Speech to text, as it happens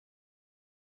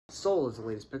Soul is the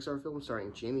latest Pixar film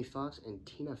starring Jamie Foxx and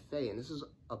Tina Fey, and this is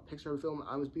a Pixar film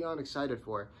I was beyond excited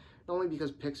for, not only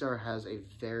because Pixar has a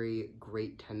very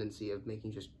great tendency of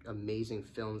making just amazing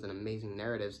films and amazing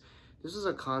narratives. This is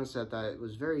a concept that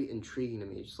was very intriguing to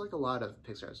me, just like a lot of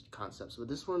Pixar's concepts, but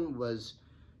this one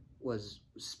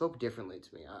spoke differently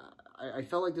to me. I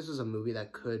felt like this is a movie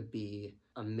that could be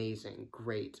amazing,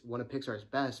 great, one of Pixar's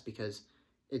best, because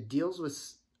it deals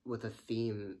with a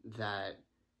theme that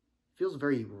feels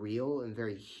very real and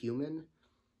very human,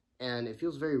 and it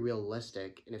feels very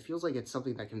realistic, and it feels like it's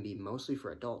something that can be mostly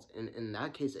for adults, and in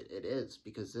that case it is,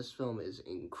 because this film is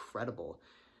incredible.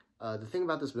 The thing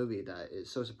about this movie that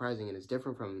is so surprising and is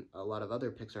different from a lot of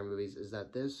other Pixar movies is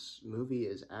that this movie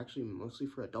is actually mostly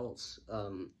for adults.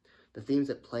 The themes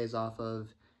it plays off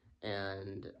of,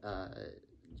 and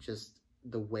just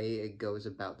the way it goes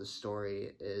about the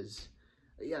story is,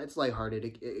 yeah, it's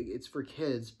lighthearted, it's for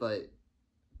kids, but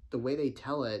the way they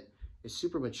tell it is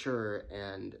super mature,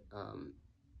 and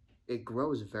it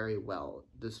grows very well.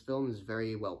 This film is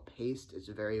very well paced, it's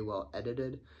very well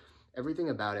edited. Everything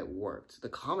about it worked. The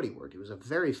comedy worked. It was a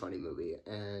very funny movie,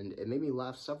 and it made me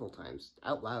laugh several times,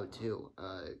 out loud too.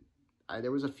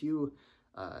 There was a few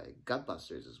gut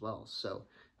busters as well, so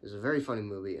it was a very funny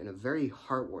movie and a very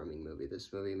heartwarming movie.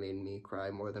 This movie made me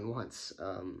cry more than once.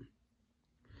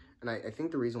 And I think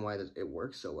the reason why it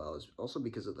works so well is also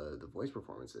because of the voice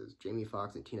performances. Jamie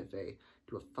Foxx and Tina Fey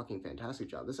do a fucking fantastic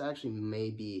job. This actually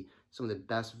may be some of the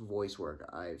best voice work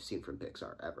I've seen from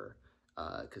Pixar ever,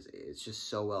 because it's just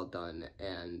so well done.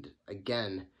 And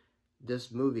again,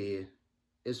 this movie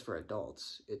is for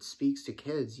adults. It speaks to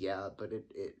kids, yeah, but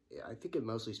I think it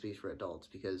mostly speaks for adults,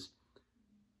 because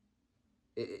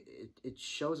it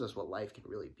shows us what life can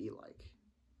really be like,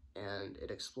 and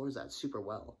it explores that super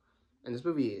well. And this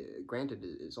movie, granted,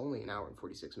 is only 1 hour and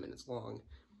 46 minutes long,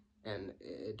 and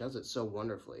it does it so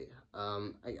wonderfully.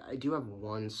 I do have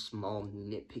one small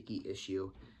nitpicky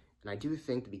issue, and I do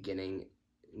think the beginning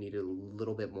needed a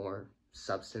little bit more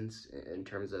substance in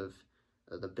terms of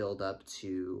the build-up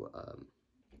to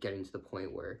getting to the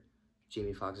point where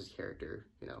Jamie Foxx's character,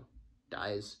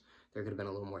 dies. There could have been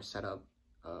a little more setup,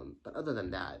 but other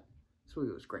than that, this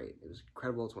movie was great. It was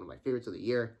incredible. It's one of my favorites of the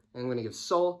year, and I'm going to give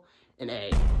Soul an A.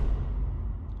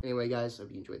 Anyway, guys, I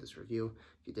hope you enjoyed this review.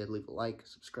 If you did, leave a like,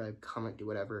 subscribe, comment, do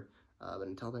whatever. But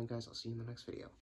until then, guys, I'll see you in the next video.